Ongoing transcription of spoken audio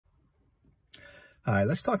Hi,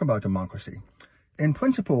 let's talk about democracy. In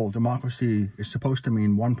principle, democracy is supposed to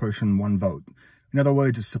mean one person, one vote. In other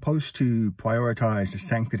words, it's supposed to prioritize the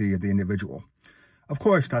sanctity of the individual. Of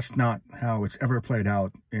course, that's not how it's ever played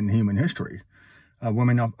out in human history.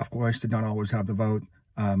 Women, of course, did not always have the vote.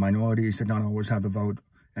 Minorities did not always have the vote,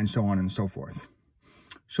 and so on and so forth.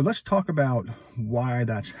 So let's talk about why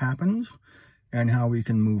that's happened and how we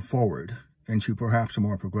can move forward into perhaps a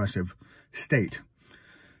more progressive state.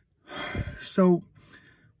 So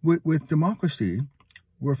with democracy,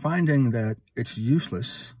 we're finding that it's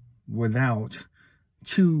useless without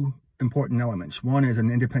two important elements. One is an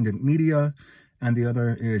independent media, and the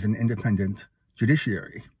other is an independent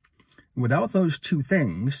judiciary. Without those two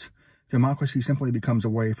things, democracy simply becomes a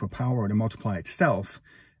way for power to multiply itself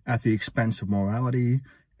at the expense of morality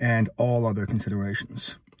and all other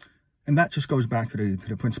considerations. And that just goes back to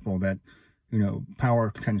the principle that,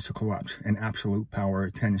 power tends to corrupt, and absolute power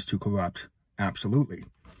tends to corrupt absolutely.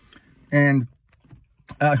 And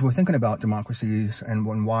as we're thinking about democracies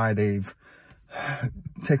and why they've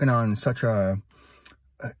taken on such a,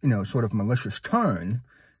 sort of malicious turn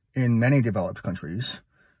in many developed countries,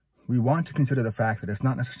 we want to consider the fact that it's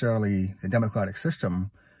not necessarily the democratic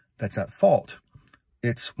system that's at fault.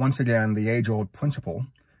 It's, once again, the age-old principle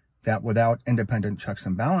that without independent checks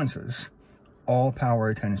and balances, all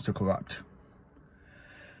power tends to corrupt.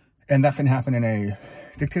 And that can happen in a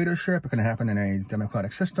dictatorship, it can happen in a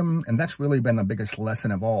democratic system, and that's really been the biggest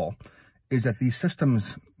lesson of all, is that these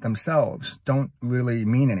systems themselves don't really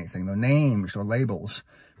mean anything. Their names or labels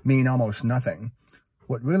mean almost nothing.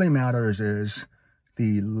 What really matters is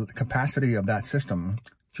the capacity of that system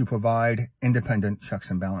to provide independent checks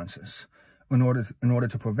and balances in order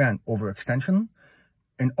to prevent overextension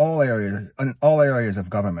in all areas of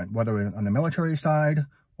government, whether on the military side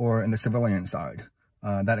or in the civilian side.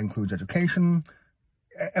 That includes education,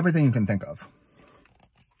 everything you can think of.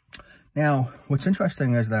 Now, what's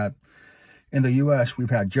interesting is that in the U.S., we've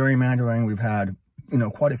had gerrymandering, we've had,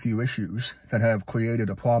 quite a few issues that have created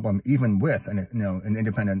a problem even with an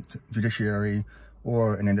independent judiciary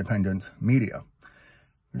or an independent media.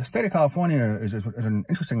 The state of California is an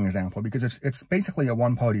interesting example because it's basically a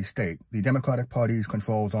one-party state. The Democratic Party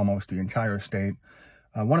controls almost the entire state.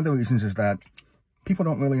 One of the reasons is that people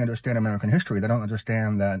don't really understand American history. They don't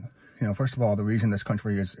understand that, first of all, the reason this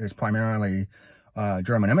country is primarily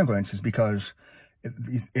German immigrants is because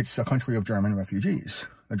it's a country of German refugees.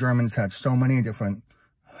 The Germans had so many different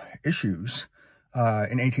issues in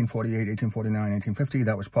 1848, 1849, 1850.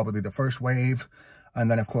 That was probably the first wave. And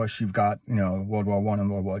then, of course, you've got, World War I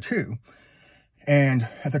and World War II. And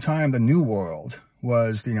at the time, the New World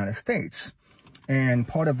was the United States. And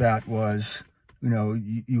part of that was,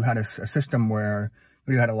 you had a system where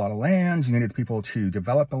you had a lot of land, you needed people to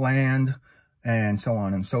develop the land, and so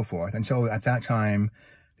on and so forth. And so at that time,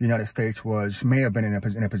 the United States may have been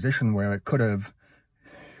in a position where it could have,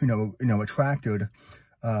 attracted,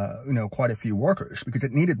 quite a few workers, because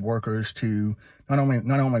it needed workers to not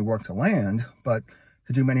only work the land, but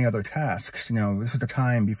to do many other tasks. This is the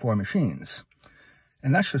time before machines.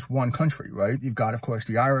 And that's just one country, right? You've got, of course,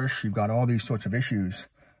 the Irish, you've got all these sorts of issues,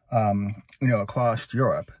 across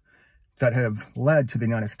Europe that have led to the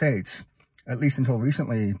United States, at least until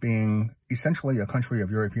recently, being essentially a country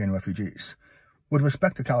of European refugees. With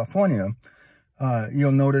respect to California,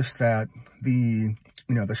 you'll notice that the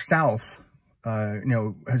South,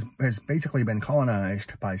 has basically been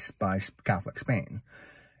colonized by Catholic Spain.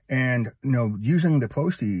 And, using the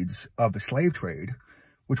proceeds of the slave trade,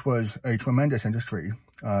 which was a tremendous industry,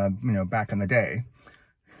 back in the day,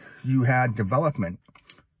 you had development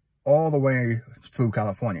all the way through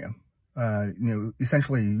California,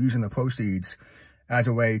 essentially using the proceeds as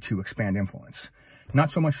a way to expand influence.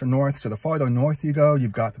 Not so much the north. So the farther north you go,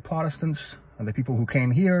 you've got the Protestants, and the people who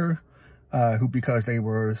came here, because they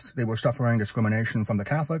were suffering discrimination from the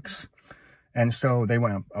Catholics. And so they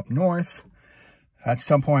went up north. At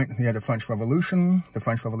some point, you had the French Revolution. The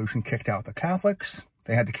French Revolution kicked out the Catholics.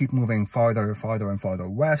 They had to keep moving farther and farther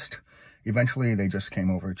west. Eventually, they just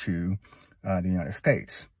came over to the United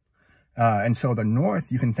States. And so the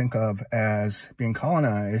North you can think of as being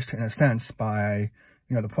colonized, in a sense, by,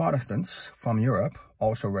 the Protestants from Europe,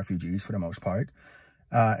 also refugees for the most part,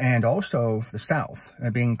 and also the South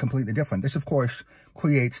being completely different. This, of course,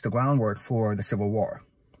 creates the groundwork for the Civil War.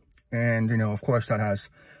 And, of course, that has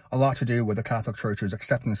a lot to do with the Catholic Church's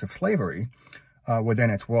acceptance of slavery within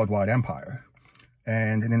its worldwide empire.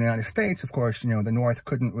 And in the United States, of course, the North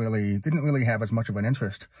didn't really have as much of an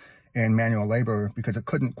interest in manual labor because it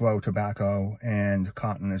couldn't grow tobacco and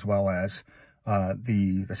cotton as well as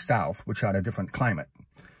the South, which had a different climate.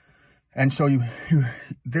 And so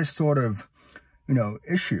this sort of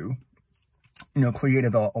issue,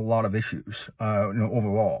 created a lot of issues,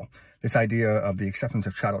 overall. This idea of the acceptance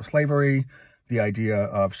of chattel slavery, the idea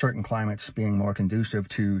of certain climates being more conducive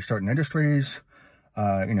to certain industries,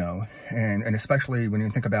 and especially when you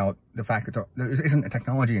think about the fact that there isn't a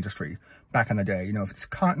technology industry back in the day. If it's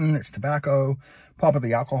cotton, it's tobacco,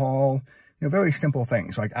 probably alcohol, very simple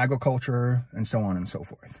things like agriculture and so on and so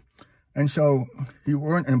forth. And so you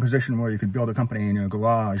weren't in a position where you could build a company in your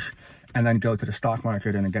garage and then go to the stock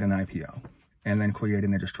market and get an IPO and then create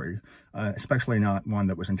an industry, especially not one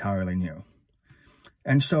that was entirely new.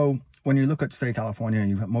 And so when you look at, say, California,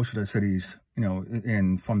 you have most of the cities,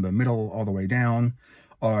 from the middle all the way down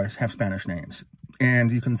have Spanish names.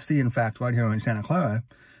 And you can see, in fact, right here in Santa Clara,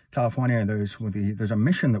 California, there's a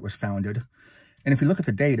mission that was founded. And if you look at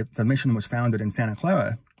the date, the mission was founded in Santa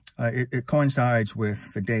Clara. It coincides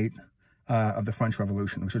with the date of the French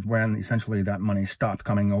Revolution, which is when essentially that money stopped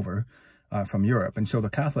coming over from Europe. And so the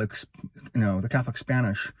Catholics, the Catholic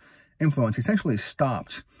Spanish influence essentially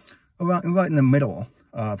stopped right in the middle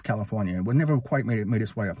of California. It never quite made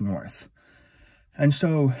its way up north. And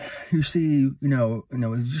so you see,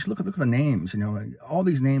 just look at the names, all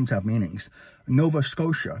these names have meanings. Nova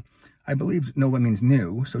Scotia, I believe Nova means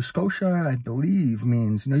new. So Scotia, I believe,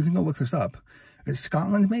 means, you can go look this up. It's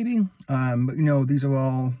Scotland, maybe. But, these are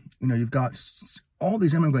all, you've got all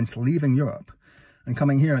these immigrants leaving Europe and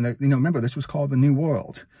coming here. And, remember, this was called the New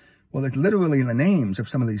World. Well, it's literally in the names of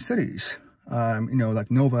some of these cities,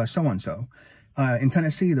 like Nova so-and-so. In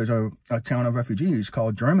Tennessee, there's a town of refugees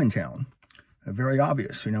called Germantown. Very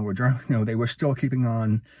obvious, where they were still keeping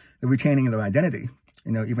on the retaining of their identity,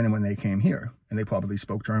 even when they came here. And they probably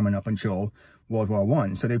spoke German up until World War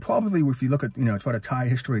I. So they probably, if you look at, try to tie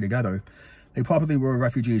history together, they probably were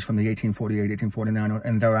refugees from the 1848, 1849,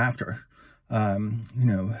 and thereafter,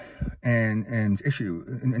 and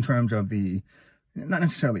issue in terms of the, not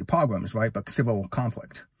necessarily pogroms, right, but civil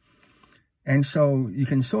conflict. And so you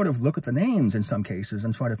can sort of look at the names in some cases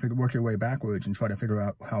and try to work your way backwards and try to figure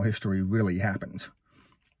out how history really happened.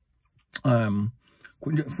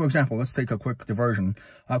 For example, let's take a quick diversion.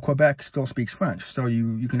 Quebec still speaks French, so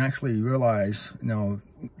you can actually realize,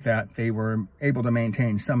 that they were able to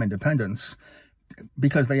maintain some independence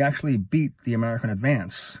because they actually beat the American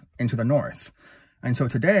advance into the north. And so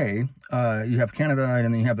today, you have Canada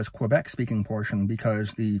and then you have this Quebec-speaking portion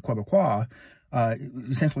because the Quebecois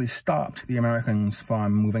essentially stopped the Americans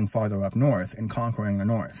from moving farther up north and conquering the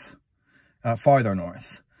north, farther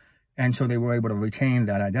north. And so they were able to retain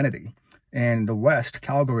that identity. And the West,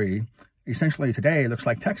 Calgary, essentially today looks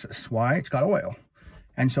like Texas. Why? It's got oil.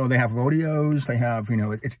 And so they have rodeos, they have,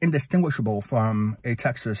 it's indistinguishable from a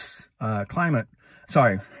Texas climate.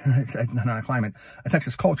 Sorry, not a climate, a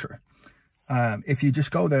Texas culture. If you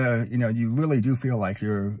just go there, you really do feel like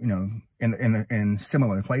you're, in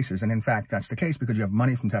similar places. And in fact, that's the case because you have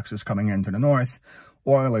money from Texas coming into the north.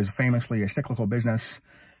 Oil is famously a cyclical business.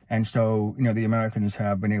 And so, the Americans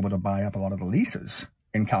have been able to buy up a lot of the leases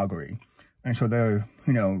in Calgary. And so they're,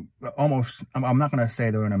 almost, I'm not going to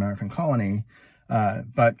say they're an American colony,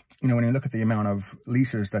 but, when you look at the amount of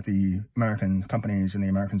leases that the American companies and the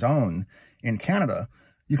Americans own in Canada,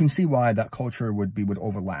 you can see why that culture would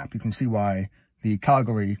overlap. You can see why the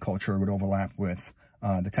Calgary culture would overlap with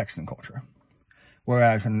the Texan culture.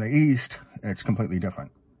 Whereas in the East, it's completely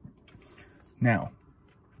different. Now,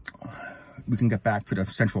 we can get back to the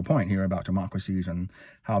central point here about democracies and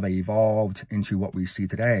how they evolved into what we see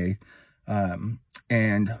today.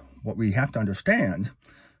 And what we have to understand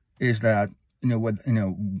is that,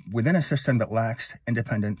 within a system that lacks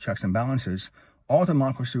independent checks and balances, all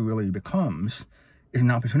democracy really becomes is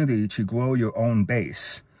an opportunity to grow your own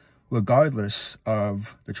base, regardless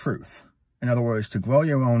of the truth. In other words, to grow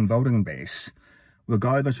your own voting base,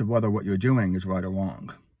 regardless of whether what you're doing is right or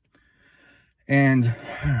wrong. And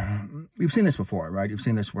we've seen this before, right? You've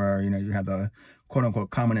seen this where, you have the quote-unquote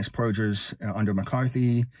communist purges under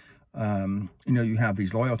McCarthy. You have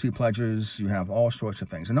these loyalty pledges. You have all sorts of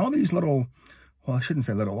things. And all these little, well, I shouldn't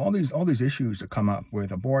say little, all these issues that come up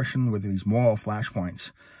with abortion, with these moral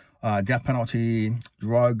flashpoints, death penalty,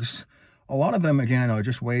 drugs. A lot of them, again, are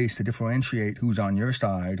just ways to differentiate who's on your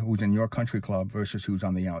side, who's in your country club versus who's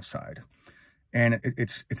on the outside. And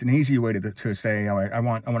it's an easy way to say, all right, I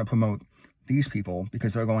want to promote these people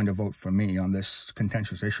because they're going to vote for me on this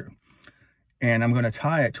contentious issue. And I'm going to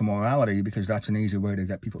tie it to morality because that's an easy way to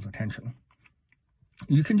get people's attention.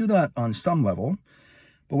 You can do that on some level.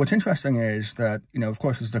 But what's interesting is that, of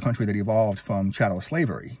course, this is a country that evolved from chattel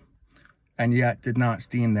slavery and yet did not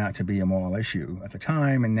deem that to be a moral issue at the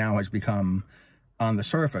time, and now has become, on the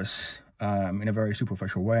surface, in a very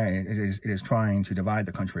superficial way, it is trying to divide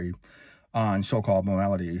the country on so-called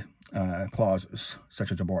morality clauses,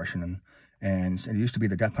 such as abortion. And it used to be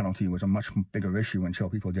the death penalty was a much bigger issue until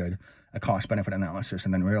people did a cost-benefit analysis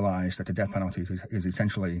and then realized that the death penalty is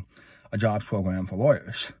essentially a jobs program for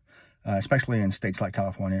lawyers, especially in states like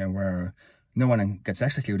California, where no one gets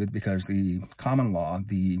executed because the common law,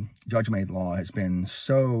 the judge-made law, has been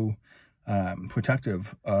so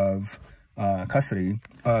protective of custody,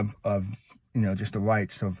 of just the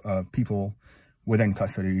rights of people within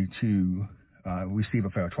custody to receive a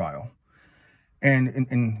fair trial.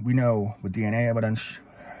 And we know with DNA evidence,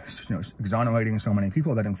 exonerating so many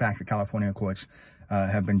people, that in fact the California courts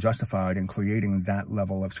have been justified in creating that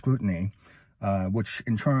level of scrutiny, which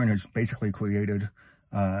in turn has basically created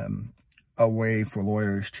a way for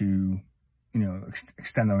lawyers to,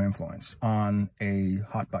 extend their influence on a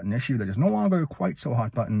hot button issue that is no longer quite so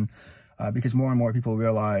hot button because more and more people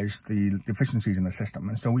realize the deficiencies in the system.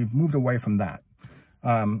 And so we've moved away from that.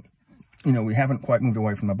 We haven't quite moved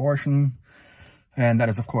away from abortion. And that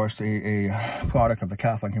is, of course, a product of the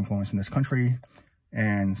Catholic influence in this country,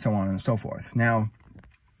 and so on and so forth. Now,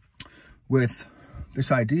 with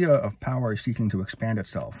this idea of power seeking to expand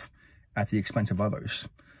itself at the expense of others,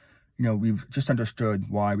 we've just understood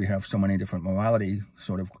why we have so many different morality,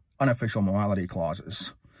 sort of unofficial morality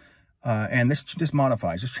clauses. And this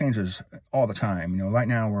changes all the time. Right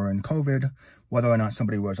now we're in COVID. Whether or not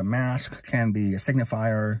somebody wears a mask can be a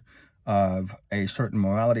signifier of a certain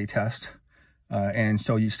morality test. And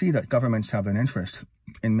so you see that governments have an interest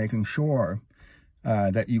in making sure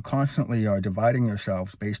that you constantly are dividing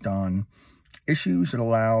yourselves based on issues that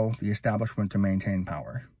allow the establishment to maintain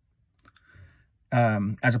power,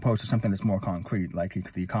 as opposed to something that's more concrete, like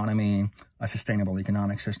the economy, a sustainable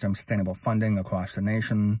economic system, sustainable funding across the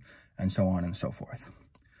nation, and so on and so forth.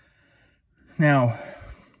 Now,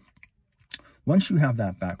 once you have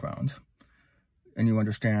that background, and you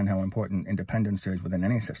understand how important independence is within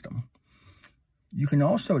any system, you can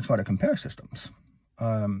also try to compare systems.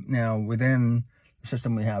 Now, within the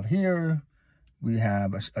system we have here, we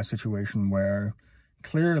have a situation where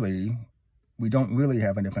clearly we don't really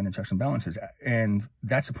have independent checks and balances. And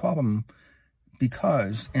that's a problem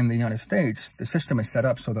because in the United States, the system is set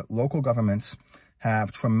up so that local governments can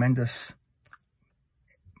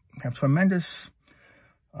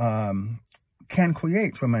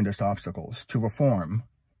create tremendous obstacles to reform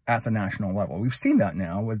at the national level. We've seen that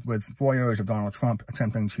now with 4 years of Donald Trump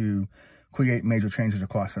attempting to create major changes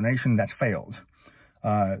across the nation. That's failed.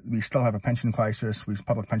 We still have a pension crisis,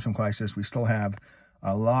 public pension crisis. We still have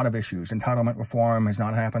a lot of issues. Entitlement reform has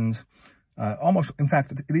not happened. In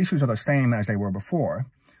fact, the issues are the same as they were before.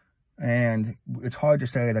 And it's hard to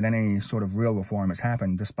say that any sort of real reform has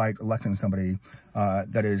happened despite electing somebody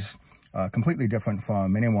that is completely different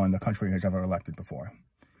from anyone the country has ever elected before.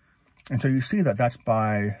 And so you see that that's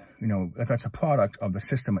that's a product of the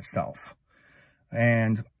system itself.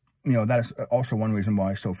 And, that is also one reason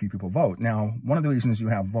why so few people vote. Now, one of the reasons you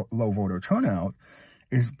have low voter turnout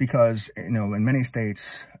is because, in many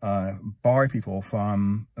states, bar people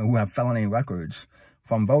who have felony records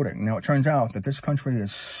from voting. Now, it turns out that this country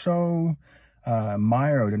is so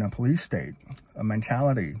mired in a police state, a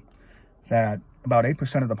mentality, that about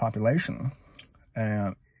 8% of the population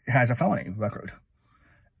has a felony record.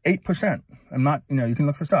 8%. I'm not, you can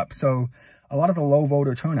look this up. So a lot of the low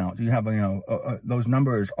voter turnout, you have, those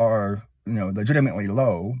numbers are, legitimately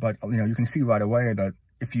low, but, you can see right away that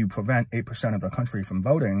if you prevent 8% of the country from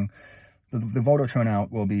voting, the voter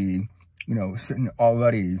turnout will be,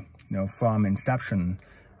 already, from inception,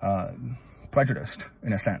 prejudiced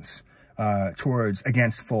in a sense,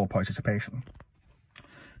 against full participation.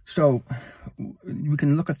 So we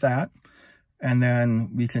can look at that. And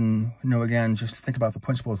then we can, again, just think about the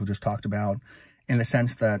principles we just talked about in the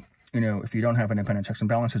sense that, if you don't have independent checks and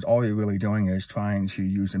balances, all you're really doing is trying to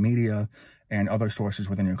use the media and other sources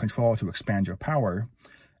within your control to expand your power.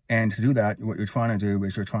 And to do that, what you're trying to do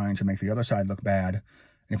is you're trying to make the other side look bad.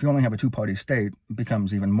 And if you only have a two-party state, it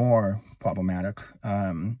becomes even more problematic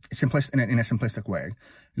in a simplistic way.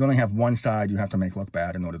 You only have one side you have to make look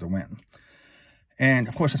bad in order to win. And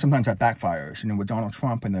of course, sometimes that backfires. With Donald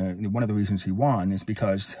Trump, and one of the reasons he won is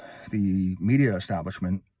because the media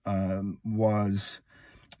establishment was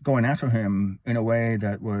going after him in a way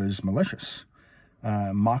that was malicious,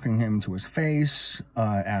 mocking him to his face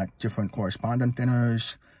at different correspondent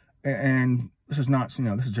dinners. And this is not,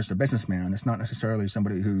 this is just a businessman. It's not necessarily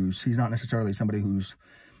somebody who's,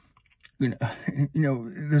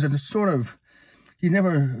 there's a sort of, he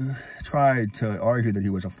never tried to argue that he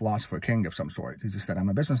was a philosopher king of some sort. He just said, I'm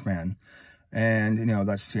a businessman. And,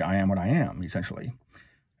 I am what I am, essentially.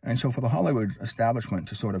 And so for the Hollywood establishment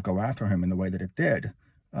to sort of go after him in the way that it did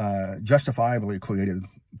justifiably created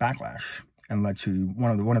backlash and led to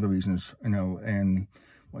one of the reasons, and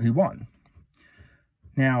he won.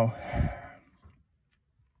 Now,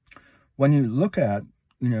 when you look at,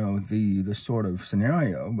 the sort of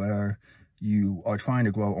scenario where you are trying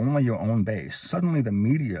to grow only your own base, suddenly the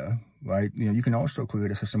media, right? You can also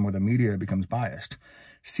create a system where the media becomes biased.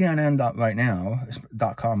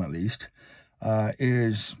 CNN.rightnow.com, at least,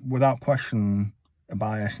 is without question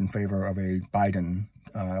biased in favor of a Biden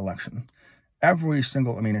election. Every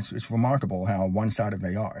single, it's remarkable how one-sided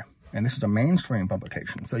they are. And this is a mainstream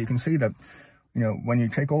publication. So you can see that, when you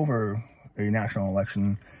take over a national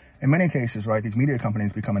election, in many cases, right, these media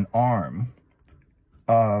companies become an arm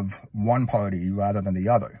of one party rather than the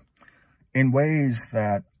other in ways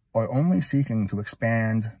that are only seeking to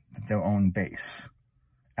expand their own base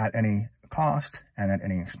at any cost and at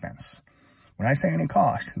any expense. When I say any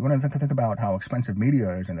cost, you want to think about how expensive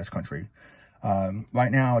media is in this country.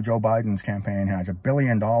 Right now, Joe Biden's campaign has $1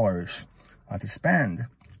 billion to spend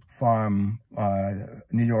from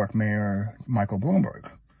New York Mayor Michael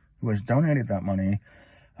Bloomberg, who has donated that money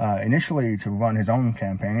initially to run his own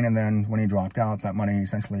campaign, and then when he dropped out, that money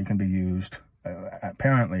essentially can be used,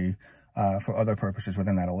 apparently, for other purposes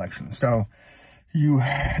within that election. So you,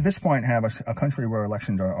 at this point, have a country where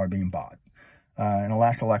elections are being bought. In the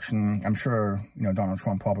last election, I'm sure, Donald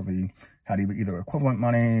Trump probably had either equivalent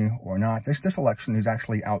money or not. This election, he's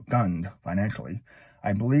actually outgunned financially.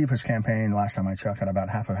 I believe his campaign, last time I checked, had about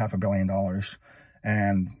half a billion dollars.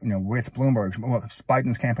 And, with Bloomberg's, well,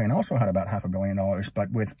 Biden's campaign also had about $500 million,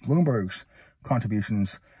 but with Bloomberg's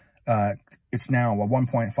contributions, it's now a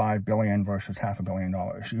 $1.5 billion versus $500 million.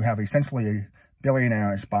 You have essentially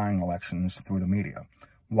billionaires buying elections through the media.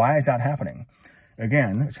 Why is that happening?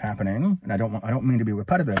 Again, it's happening, and I don't mean to be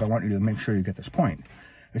repetitive. I want you to make sure you get this point.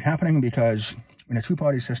 It's happening because in a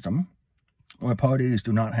two-party system, where parties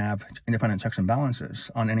do not have independent checks and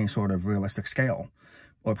balances on any sort of realistic scale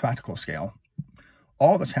or practical scale,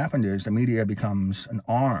 all that's happened is the media becomes an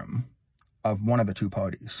arm of one of the two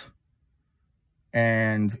parties.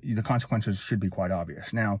 And the consequences should be quite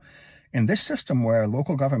obvious. Now, in this system where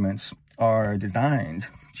local governments are designed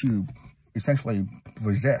to essentially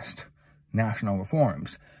resist national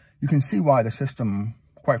reforms, you can see why the system,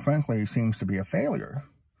 quite frankly, seems to be a failure.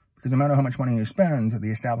 Because no matter how much money you spend,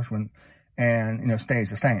 the establishment stays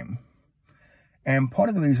the same. And part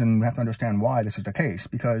of the reason we have to understand why this is the case,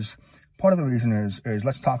 because part of the reason is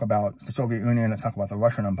let's talk about the Soviet Union, let's talk about the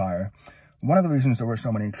Russian Empire. One of the reasons there were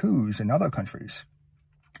so many coups in other countries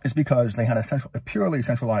is because they had a purely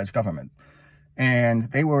centralized government.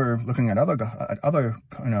 And they were looking at other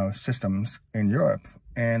systems in Europe,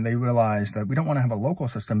 and they realized that we don't want to have a local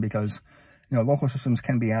system because, local systems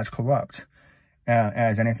can be as corrupt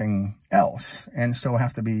as anything else, and so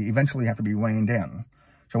eventually have to be reined in.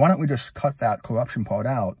 So why don't we just cut that corruption part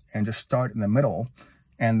out and just start in the middle,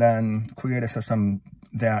 and then create a system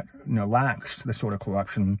that lacks this sort of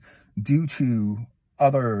corruption due to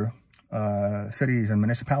other cities and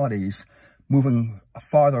municipalities moving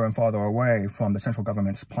farther and farther away from the central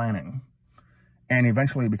government's planning, and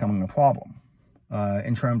eventually becoming a problem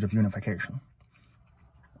in terms of unification.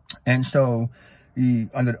 And so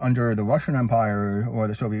under the Russian Empire or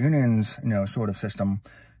the Soviet Union's sort of system,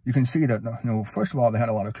 you can see that first of all, they had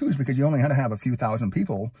a lot of coups because you only had to have a few thousand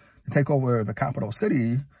people to take over the capital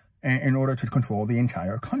city in order to control the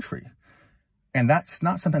entire country. And that's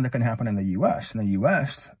not something that can happen in the U.S. In the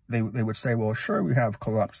U.S., they would say, well, sure, we have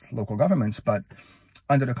corrupt local governments, but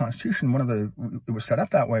under the Constitution, it was set up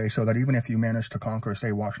that way so that even if you managed to conquer,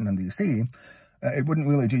 say, Washington, D.C., it wouldn't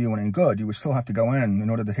really do you any good. You would still have to go in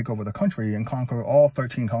order to take over the country and conquer all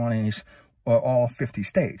 13 colonies or all 50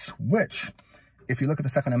 states, which, if you look at the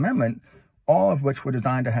Second Amendment, all of which were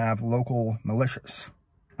designed to have local militias.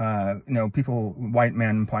 People, white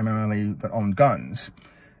men primarily, that owned guns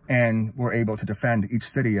and were able to defend each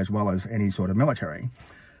city as well as any sort of military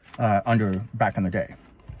back in the day,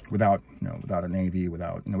 without a navy,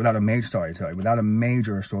 without a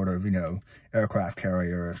major sort of aircraft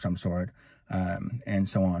carrier of some sort, and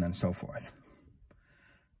so on and so forth.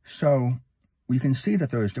 So we can see that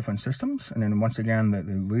there's different systems, and then once again, the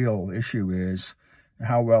real issue is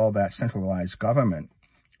how well that centralized government,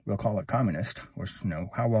 we'll call it communist, or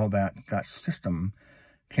how well that system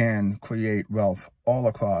can create wealth all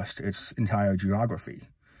across its entire geography.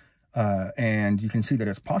 And you can see that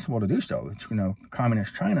it's possible to do so.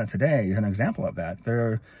 Communist China today is an example of that.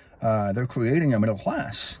 They're creating a middle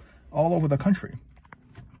class all over the country,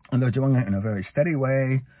 and they're doing it in a very steady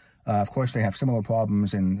way. Of course, they have similar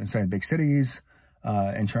problems in say, big cities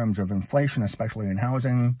in terms of inflation, especially in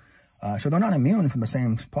housing. So they're not immune from the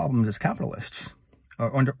same problems as capitalists.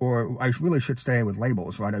 or I really should say with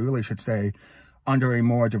labels, right? I really should say under a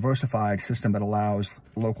more diversified system that allows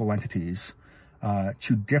local entities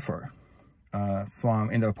to differ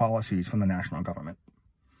in their policies from the national government.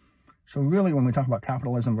 So really, when we talk about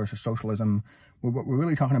capitalism versus socialism, what we're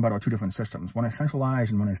really talking about are two different systems. One is centralized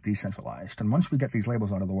and one is decentralized. And once we get these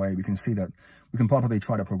labels out of the way, we can see that we can probably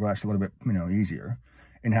try to progress a little bit, easier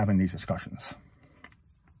in having these discussions.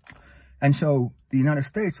 And so the United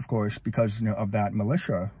States, of course, because of that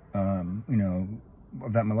militia,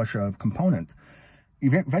 of that militia component,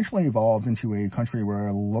 eventually evolved into a country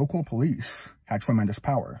where local police had tremendous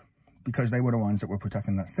power because they were the ones that were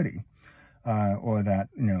protecting that city or that,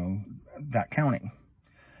 that county.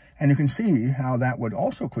 And you can see how that would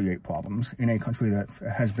also create problems in a country that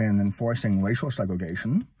has been enforcing racial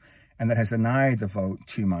segregation and that has denied the vote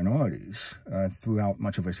to minorities throughout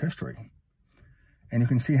much of its history. And you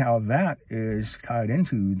can see how that is tied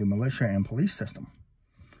into the militia and police system.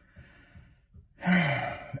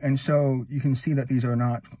 And so you can see that these are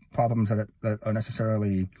not problems that are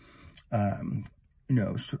necessarily, that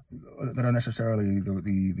are necessarily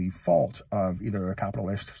the fault of either a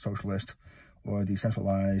capitalist, socialist, or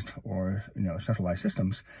decentralized or centralized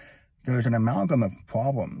systems. There's an amalgam of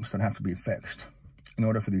problems that have to be fixed in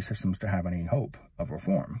order for these systems to have any hope of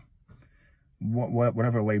reform,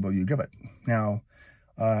 whatever label you give it. Now,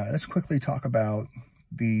 let's quickly talk about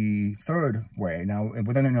the third way. Now,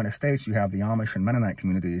 within the United States, you have the Amish and Mennonite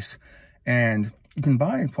communities, and you can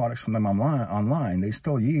buy products from them online. They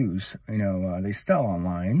still use, they sell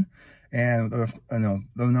online. And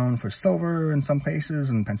they're known for silver in some places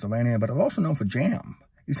in Pennsylvania, but they're also known for jam.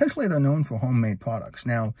 Essentially, they're known for homemade products.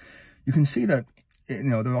 Now, you can see that,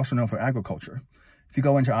 they're also known for agriculture. If you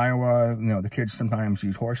go into Iowa, the kids sometimes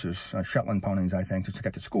use horses, Shetland ponies, I think, just to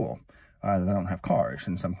get to school. They don't have cars.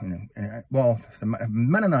 And well, the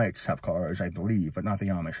Mennonites have cars, I believe, but not the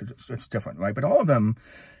Amish. It's different, right? But all of them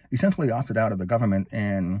essentially opted out of the government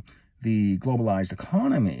and the globalized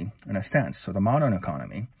economy, in a sense, so the modern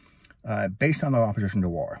economy, based on their opposition to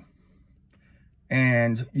war.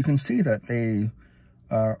 And you can see that they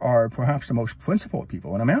are perhaps the most principled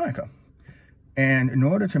people in America. And in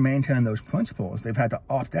order to maintain those principles, they've had to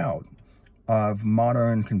opt out of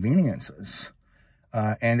modern conveniences.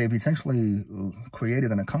 And they've essentially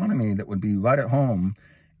created an economy that would be right at home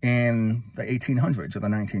in the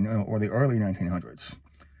 1800s or the early 1900s.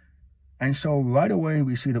 And so right away,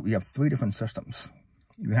 we see that we have three different systems.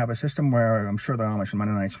 You have a system where I'm sure the Amish and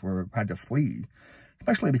Mennonites had to flee,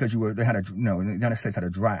 especially because the United States had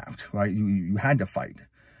a draft, right? You had to fight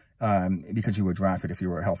because you were drafted if you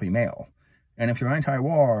were a healthy male. And if you're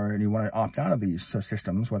anti-war and you want to opt out of these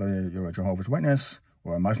systems, whether you're a Jehovah's Witness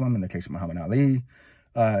or a Muslim, in the case of Muhammad Ali,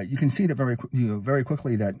 you can see that very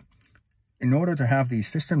quickly that in order to have these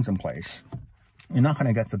systems in place, you're not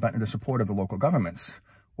going to get the support of the local governments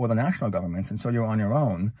or the national governments, and so you're on your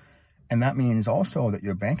own. And that means also that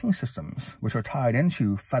your banking systems, which are tied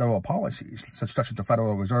into federal policies, such as the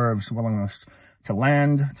Federal Reserve's willingness to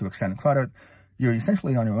lend, to extend credit, you're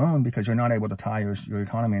essentially on your own because you're not able to tie your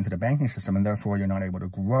economy into the banking system, and therefore you're not able to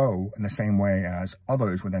grow in the same way as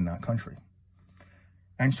others within that country.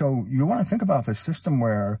 And so you want to think about this system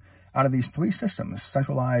where out of these three systems,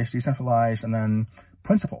 centralized, decentralized, and then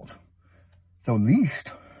principled, the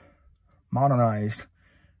least modernized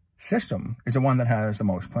system is the one that has the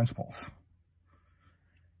most principles.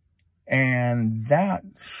 And that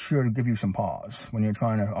should give you some pause when you're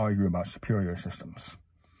trying to argue about superior systems.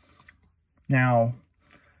 Now,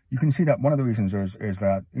 you can see that one of the reasons is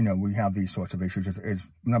that, we have these sorts of issues is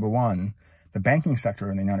number one, the banking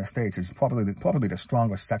sector in the United States is probably the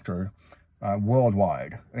strongest sector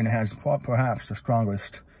worldwide, and it has perhaps the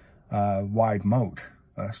strongest wide moat,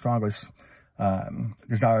 strongest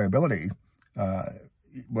desirability,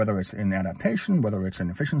 whether it's in adaptation, whether it's in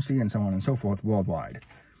efficiency, and so on and so forth worldwide.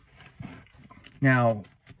 Now,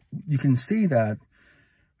 you can see that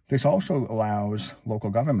this also allows local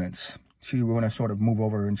governments to want to sort of move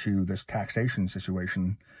over into this taxation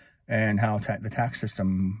situation and how the tax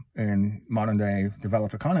system in modern-day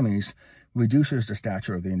developed economies reduces the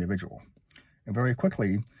stature of the individual. And very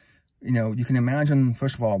quickly, you can imagine,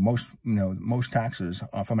 first of all, most taxes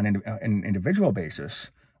from an individual basis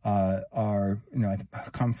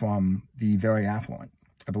come from the very affluent.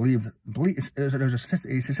 I believe there's a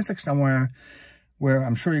statistic somewhere where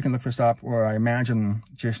I'm sure you can look this up, where I imagine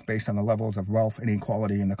just based on the levels of wealth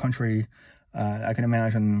inequality in the country, I can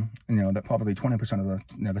imagine, that probably 20%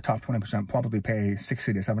 of the top 20% probably pay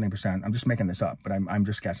 60 to 70%. I'm just making this up, but I'm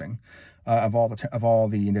just guessing, of all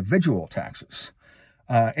the individual taxes.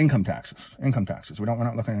 Income taxes. We're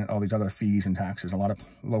not looking at all these other fees and taxes. A lot of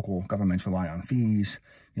local governments rely on fees.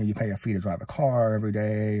 You pay a fee to drive a car every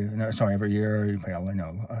day. Every year. You pay,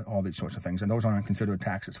 all these sorts of things. And those aren't considered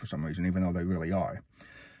taxes for some reason, even though they really are.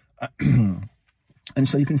 And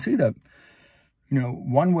so you can see that,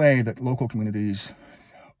 one way that local communities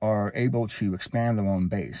are able to expand their own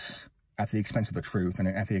base at the expense of the truth and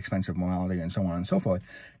at the expense of morality and so on and so forth,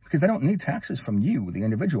 because they don't need taxes from you, the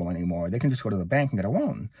individual, anymore. They can just go to the bank and get a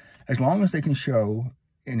loan, as long as they can show,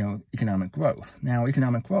 economic growth. Now,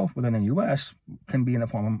 economic growth within the U.S. can be in the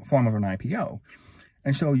form of an IPO.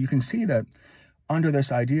 And so you can see that under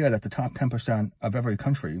this idea that the top 10% of every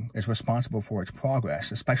country is responsible for its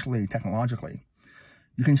progress, especially technologically,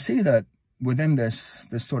 you can see that within this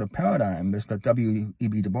sort of paradigm, that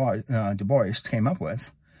W.E.B. Du Bois came up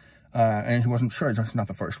with, and he wasn't sure, it's not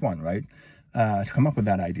the first one, right? To come up with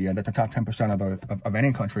that idea that the top 10% of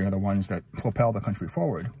any country are the ones that propel the country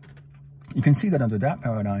forward. You can see that under that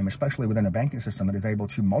paradigm, especially within a banking system that is able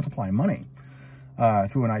to multiply money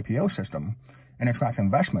through an IPO system and attract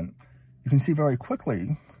investment, you can see very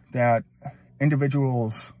quickly that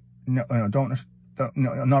individuals, not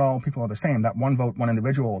all people are the same. That one vote, one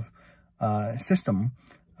individual system,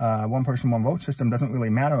 one person, one vote system doesn't really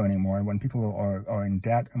matter anymore when people are in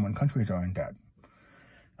debt and when countries are in debt.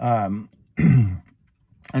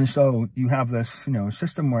 And so you have this,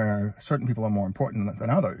 system where certain people are more important than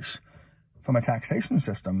others. From a taxation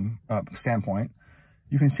system standpoint,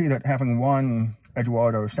 you can see that having one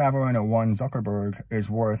Eduardo Saverin or one Zuckerberg is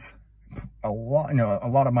worth a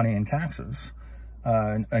lot of money in taxes,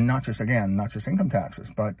 and not just income taxes,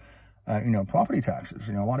 but property taxes.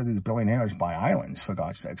 A lot of these billionaires buy islands, for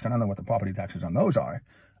God's sakes. I don't know what the property taxes on those are,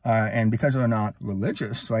 and because they're not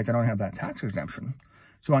religious, right, they don't have that tax exemption.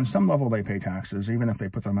 So on some level, they pay taxes, even if they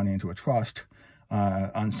put their money into a trust.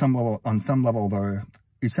 On some level, they're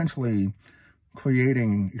essentially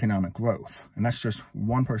creating economic growth, and that's just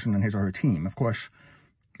one person and his or her team. Of course,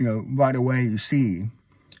 right away you see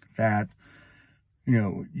that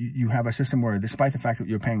you have a system where, despite the fact that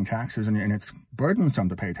you're paying taxes and it's burdensome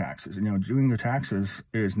to pay taxes, doing your taxes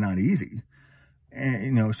is not easy.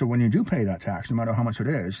 And, so when you do pay that tax, no matter how much it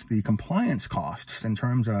is, the compliance costs in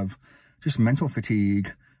terms of just mental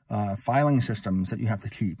fatigue, filing systems that you have to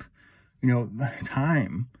keep,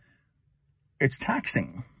 time, it's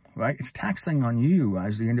taxing, right? It's taxing on you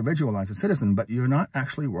as the individual, as a citizen, but you're not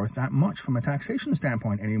actually worth that much from a taxation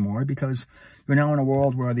standpoint anymore, because you're now in a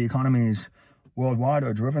world where the economies worldwide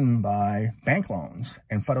are driven by bank loans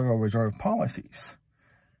and Federal Reserve policies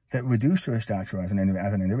that reduce your stature as an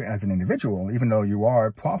individual, even though you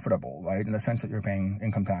are profitable, right, in the sense that you're paying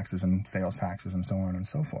income taxes and sales taxes and so on and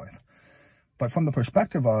so forth. But from the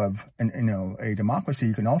perspective of a democracy,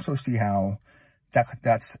 you can also see how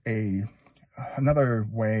that's another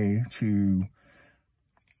way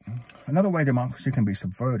democracy can be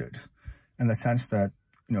subverted, in the sense that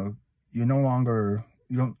you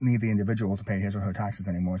don't need the individual to pay his or her taxes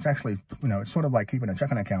anymore. It's actually, it's sort of like keeping a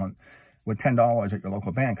checking account with $10 at your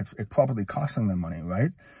local bank. It's probably costing them money,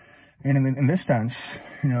 right? And in this sense,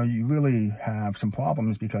 you really have some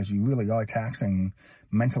problems, because you really are taxing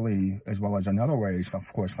mentally, as well as in other ways,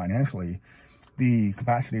 of course, financially, the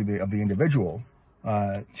capacity of the individual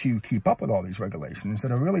to keep up with all these regulations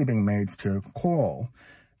that are really being made to crawl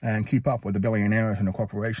and keep up with the billionaires and the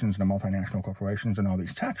corporations and the multinational corporations and all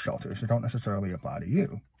these tax shelters that don't necessarily apply to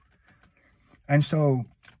you. And so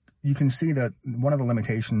you can see that one of the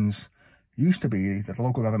limitations used to be that the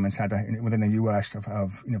local governments had to, within the U.S.,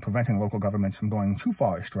 of preventing local governments from going too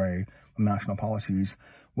far astray from national policies,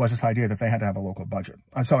 was this idea that they had to have a local budget.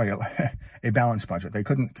 A balanced budget. They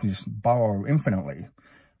couldn't just borrow infinitely.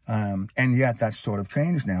 And yet that's sort of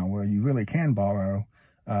changed now, where you really can borrow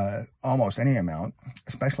almost any amount,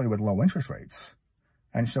 especially with low interest rates.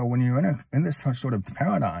 And so when you're in this sort of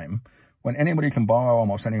paradigm, when anybody can borrow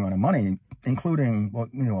almost any amount of money, including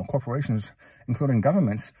corporations, including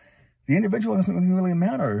governments, the individual doesn't really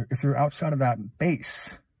matter if you're outside of that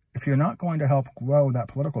base. If you're not going to help grow that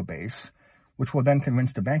political base, which will then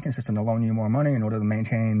convince the banking system to loan you more money in order to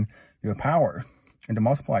maintain your power and to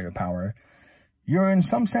multiply your power, you're in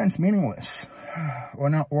some sense meaningless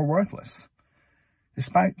or worthless,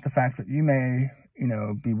 despite the fact that you may,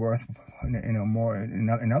 be worth, more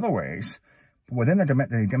in other ways. But within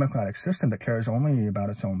the democratic system that cares only about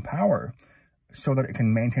its own power, so that it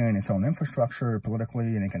can maintain its own infrastructure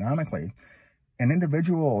politically and economically, an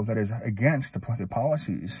individual that is against the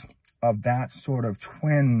policies of that sort of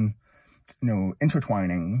twin,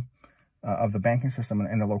 intertwining of the banking system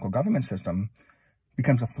and the local government system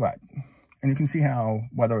becomes a threat. And you can see how,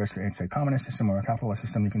 whether it's a communist system or a capitalist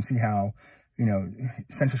system, you can see how,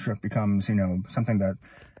 censorship becomes, something that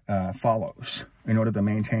follows in order to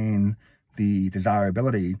maintain the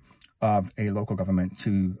desirability of a local government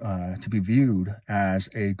to be viewed as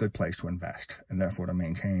a good place to invest, and therefore to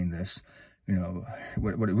maintain this,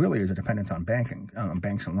 what it really is, a dependence on banks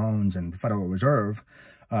and loans, and the Federal Reserve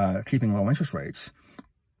keeping low interest rates.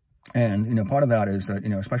 And, part of that is that,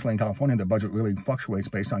 especially in California, the budget really fluctuates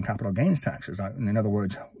based on capital gains taxes. In other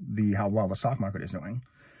words, how well the stock market is doing.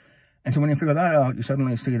 And so when you figure that out, you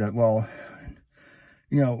suddenly see that, well,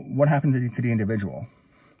 what happened to the individual?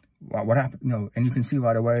 What happened, and you can see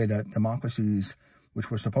right away that democracies,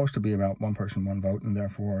 which were supposed to be about one person, one vote, and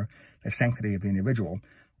therefore the sanctity of the individual,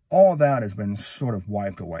 all that has been sort of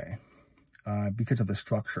wiped away because of the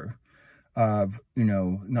structure of,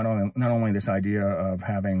 not only this idea of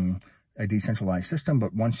having a decentralized system,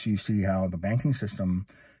 but once you see how the banking system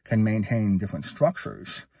can maintain different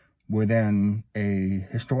structures within a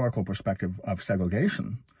historical perspective of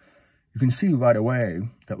segregation, you can see right away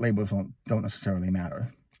that labels don't necessarily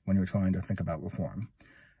matter when you're trying to think about reform.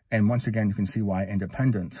 And once again, you can see why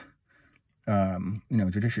independent,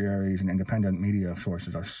 judiciaries and independent media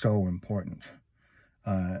sources are so important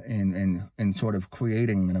in sort of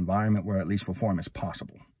creating an environment where at least reform is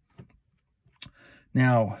possible.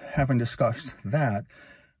 Now, having discussed that,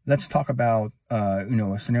 let's talk about, a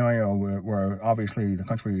scenario where obviously the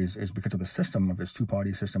country is because of the system of this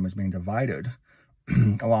two-party system is being divided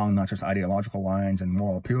along not just ideological lines and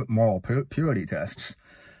moral purity tests.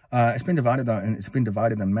 It's been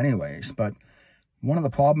divided in many ways, but one of the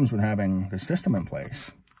problems with having the system in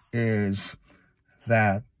place is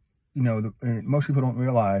that, most people don't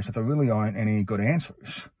realize that there really aren't any good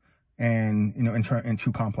answers in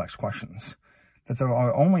two complex questions. That there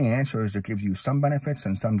are only answers that give you some benefits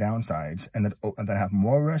and some downsides, and that have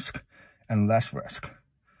more risk and less risk.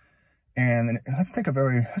 And let's take a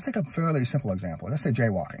fairly simple example. Let's say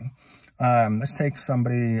jaywalking. Let's take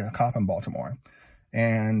a cop in Baltimore.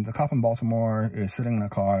 And the cop in Baltimore is sitting in a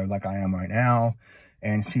car like I am right now,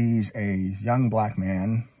 and sees a young black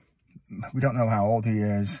man. We don't know how old he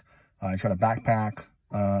is. He's got a backpack.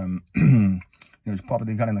 He's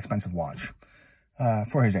probably got an expensive watch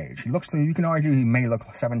for his age. You can argue he may look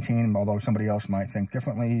 17, although somebody else might think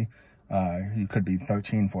differently. He could be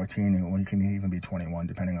 13, 14, or he can even be 21,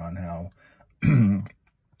 depending on how,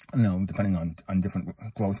 depending on different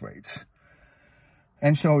growth rates.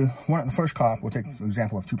 And so the first cop, we'll take the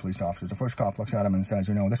example of two police officers. The first cop looks at him and says,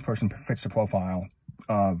 this person fits the profile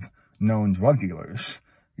of known drug dealers.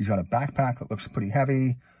 He's got a backpack that looks pretty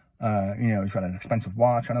heavy. He's got an expensive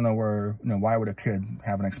watch. I don't know why would a kid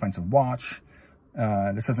have an expensive watch?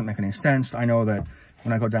 This doesn't make any sense. I know that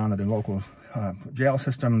when I go down to the local jail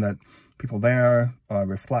system, that people there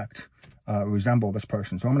resemble this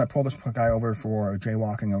person. So I'm going to pull this guy over for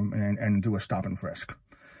jaywalking and do a stop and frisk,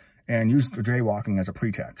 and use the jaywalking as a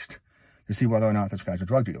pretext to see whether or not this guy's a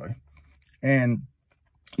drug dealer. And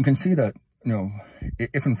you can see that,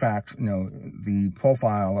 if in fact, the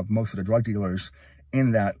profile of most of the drug dealers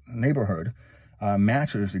in that neighborhood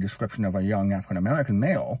matches the description of a young African-American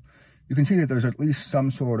male, you can see that there's at least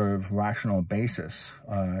some sort of rational basis,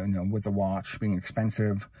 with the watch being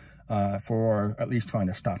expensive, for at least trying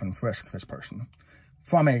to stop and frisk this person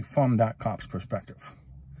from that cop's perspective.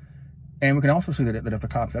 And we can also see that if the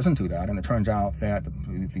cop doesn't do that, and it turns out that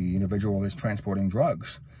the individual is transporting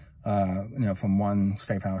drugs, from one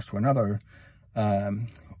safe house to another,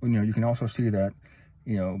 you can also see that,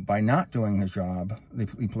 by not doing his job, the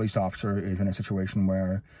police officer is in a situation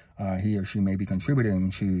where he or she may be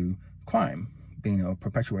contributing to crime being,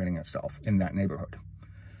 perpetuating itself in that neighborhood.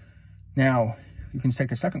 Now, you can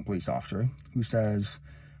take a second police officer who says,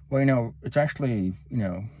 well, it's actually,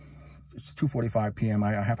 it's 2:45 p.m.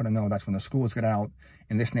 I happen to know that's when the schools get out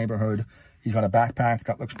in this neighborhood. He's got a backpack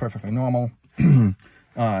that looks perfectly normal.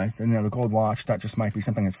 The gold watch, that just might be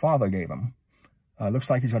something his father gave him. Looks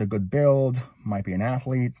like he's got a good build, might be an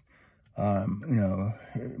athlete.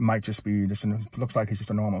 It might just be looks like he's just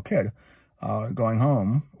a normal kid going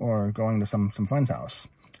home or going to some friend's house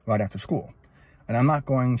right after school. And I'm not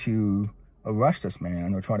going to arrest this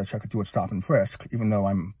man or try to do a stop and frisk, even though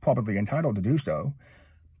I'm probably entitled to do so,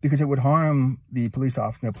 because it would harm the police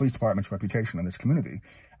department's reputation in this community.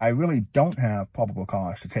 I really don't have probable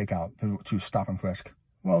cause to stop and frisk.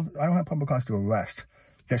 Well, I don't have probable cause to arrest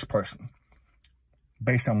this person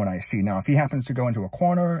based on what I see. Now, if he happens to go into a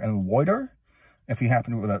corner and loiter, if he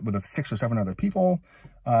happens with 6 or 7 other people,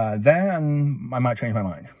 then I might change my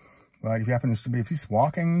mind, right? If he's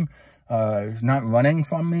walking, he's not running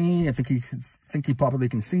from me, I think he probably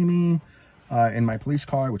can see me in my police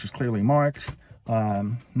car, which is clearly marked,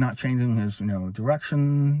 not changing his,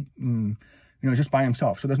 direction, just by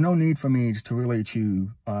himself. So there's no need for me to really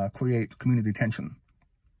create community tension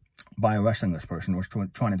by arresting this person or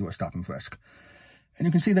trying to do a stop and frisk. And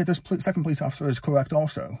you can see that this second police officer is correct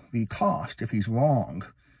also. The cost, if he's wrong,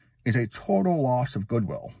 is a total loss of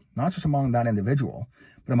goodwill, not just among that individual,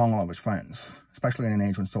 but among all of his friends, especially in an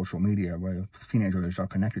age when social media, where teenagers are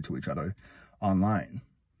connected to each other online.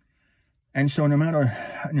 And so no matter,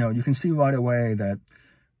 you can see right away that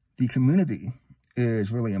the community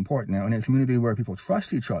is really important. Now, in a community where people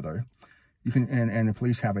trust each other, and the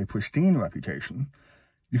police have a pristine reputation,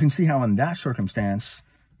 you can see how in that circumstance,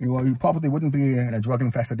 you probably wouldn't be in a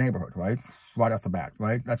drug-infested neighborhood, right? Right off the bat,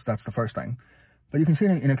 right? That's the first thing. But you can see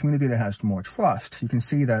in a community that has more trust, you can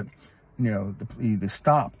see that, the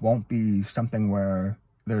stop won't be something where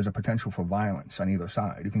there's a potential for violence on either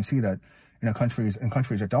side. You can see that in countries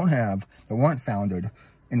that weren't founded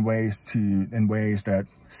in ways that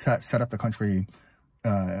set up the country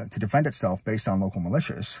to defend itself based on local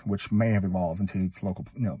militias, which may have evolved into local,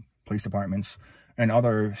 police departments and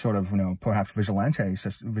other sort of, perhaps vigilante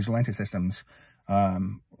systems,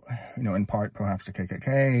 in part perhaps the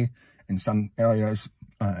KKK in some areas,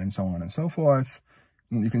 and so on and so forth.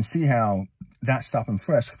 You can see how that stop and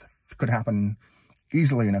frisk could happen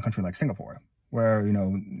easily in a country like Singapore, where,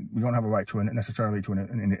 we don't have a right necessarily to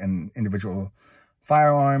an individual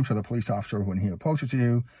firearm, so the police officer, when he approaches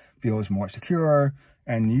you, feels more secure,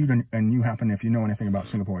 and you happen, if you know anything about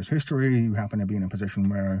Singapore's history, you happen to be in a position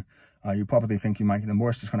where you probably think the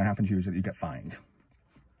worst that's going to happen to you is that you get fined.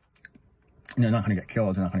 You're not going to get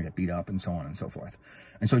killed, you're not going to get beat up, and so on and so forth.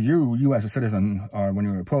 And so you as a citizen, when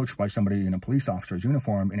you're approached by somebody in a police officer's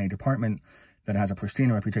uniform in a department that has a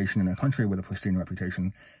pristine reputation, in a country with a pristine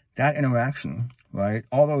reputation, that interaction, right,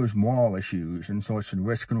 all those moral issues and sorts of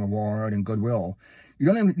risk and reward and goodwill, you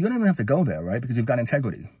don't even have to go there, right, because you've got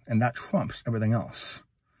integrity, and that trumps everything else.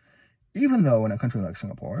 Even though in a country like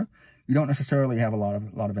Singapore, you don't necessarily have a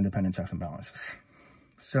lot of independent checks and balances.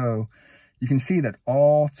 So you can see that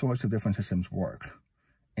all sorts of different systems work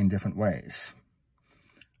in different ways,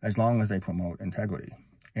 as long as they promote integrity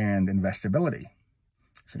and investability.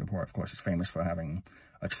 Singapore, of course, is famous for having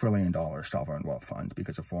a $1 trillion sovereign wealth fund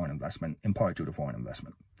because of foreign investment, in part due to foreign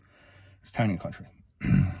investment. It's a tiny country.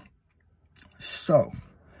 So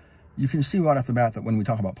you can see right off the bat that when we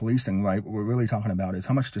talk about policing, right, what we're really talking about is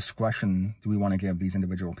how much discretion do we want to give these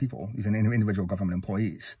individual people, these individual government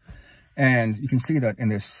employees. And you can see that in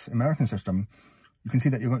this American system, you can see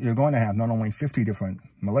that you're going to have not only 50 different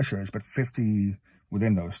militias, but 50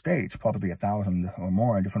 within those states, probably 1,000 or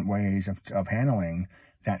more different ways of handling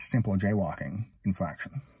that simple jaywalking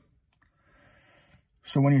infraction.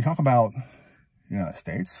 So when you talk about the United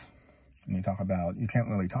States, you can't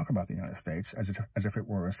really talk about the United States as if it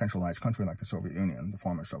were a centralized country like the Soviet Union, the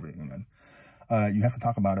former Soviet Union. You have to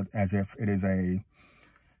talk about it as if it is an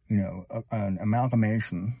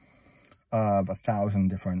amalgamation of 1,000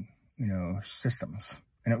 different, systems.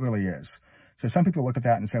 And it really is. So some people look at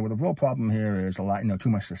that and say, well, the real problem here is too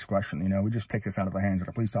much discretion. We just take this out of the hands of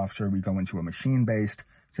the police officer. We go into a machine-based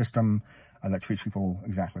system that treats people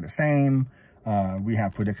exactly the same. We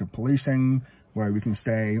have predictive policing where we can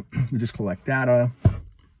say, we just collect data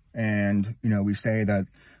and, we say that,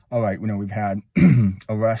 all right, we've had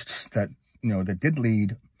arrests that, that did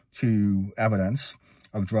lead to evidence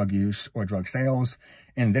of drug use or drug sales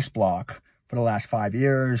in this block for the last 5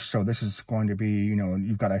 years. So this is going to be,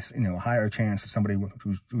 you've got a, higher chance of somebody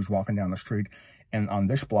who's walking down the street and on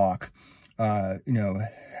this block,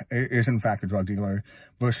 is in fact a drug dealer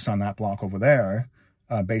versus on that block over there,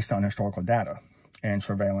 based on historical data and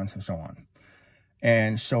surveillance and so on.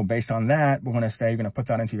 And so based on that, we're going to say, you're going to put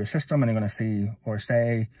that into your system and you're going to see or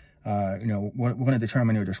say, we're going to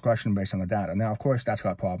determine your discretion based on the data. Now, of course, that's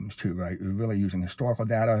got problems too, right? You're really using historical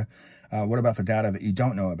data. What about the data that you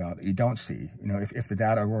don't know about, that you don't see? If the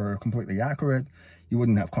data were completely accurate, you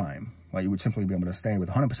wouldn't have crime, right? You would simply be able to say with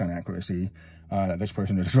 100% accuracy that this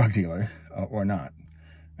person is a drug dealer or not.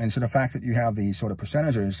 And so the fact that you have these sort of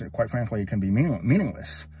percentages, quite frankly, can be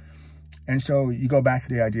meaningless. And so you go back to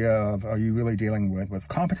the idea of, are you really dealing with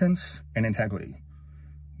competence and integrity,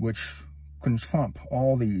 which can trump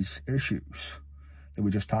all these issues that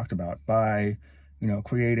we just talked about by,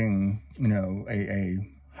 creating, a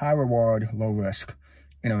high reward, low risk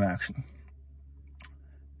interaction.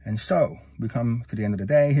 And so we come to the end of the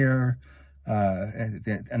day here, at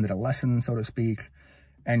the end of the lesson, so to speak.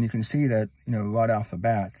 And you can see that, right off the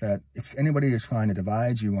bat, that if anybody is trying to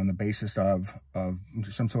divide you on the basis of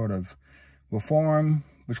some sort of reform,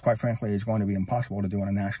 which quite frankly is going to be impossible to do on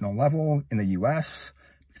a national level in the U.S.,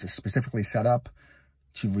 it's specifically set up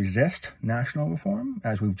to resist national reform,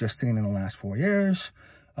 as we've just seen in the last 4 years.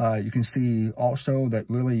 You can see also that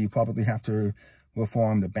really you probably have to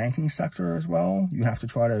reform the banking sector as well. You have to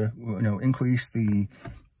try to, increase the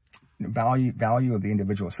value of the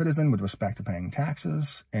individual citizen with respect to paying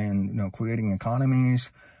taxes and, creating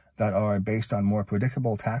economies that are based on more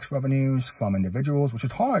predictable tax revenues from individuals, which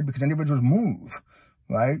is hard because individuals move,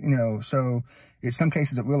 right? So in some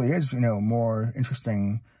cases it really is, more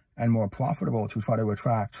interesting and more profitable to try to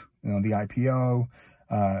attract, the IPO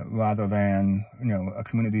rather than, a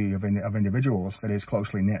community of individuals that is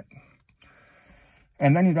closely knit.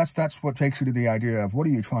 And then that's what takes you to the idea of what are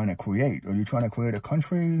you trying to create? Are you trying to create a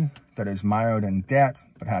country that is mired in debt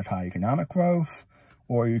but has high economic growth?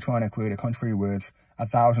 Or are you trying to create a country with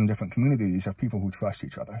 1,000 different communities of people who trust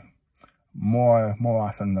each other? More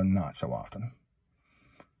often than not so often.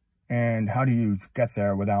 And how do you get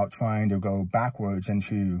there without trying to go backwards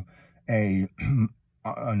into an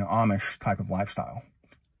Amish type of lifestyle?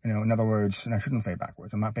 In other words, and I shouldn't say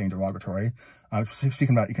backwards, I'm not being derogatory, I'm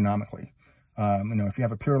speaking about economically. If you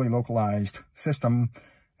have a purely localized system,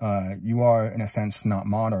 you are, in a sense, not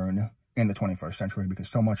modern in the 21st century because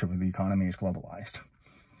so much of the economy is globalized.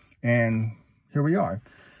 And here we are.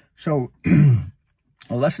 So the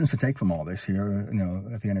lessons to take from all this here,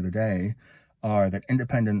 at the end of the day, are that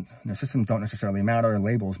independent systems don't necessarily matter,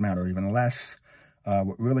 labels matter even less.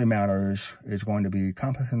 What really matters is going to be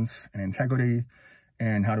competence and integrity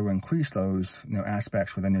and how to increase those,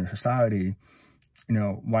 aspects within your society,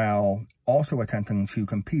 while also attempting to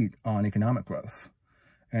compete on economic growth.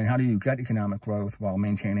 And how do you get economic growth while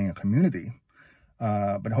maintaining a community?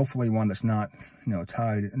 But hopefully one that's not,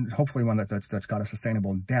 tied, and hopefully one that's got a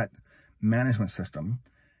sustainable debt management system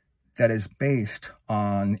that is based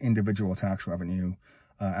on individual tax revenue,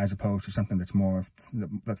 as opposed to something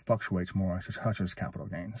that fluctuates more, such as capital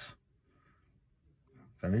gains.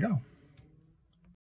 There you go.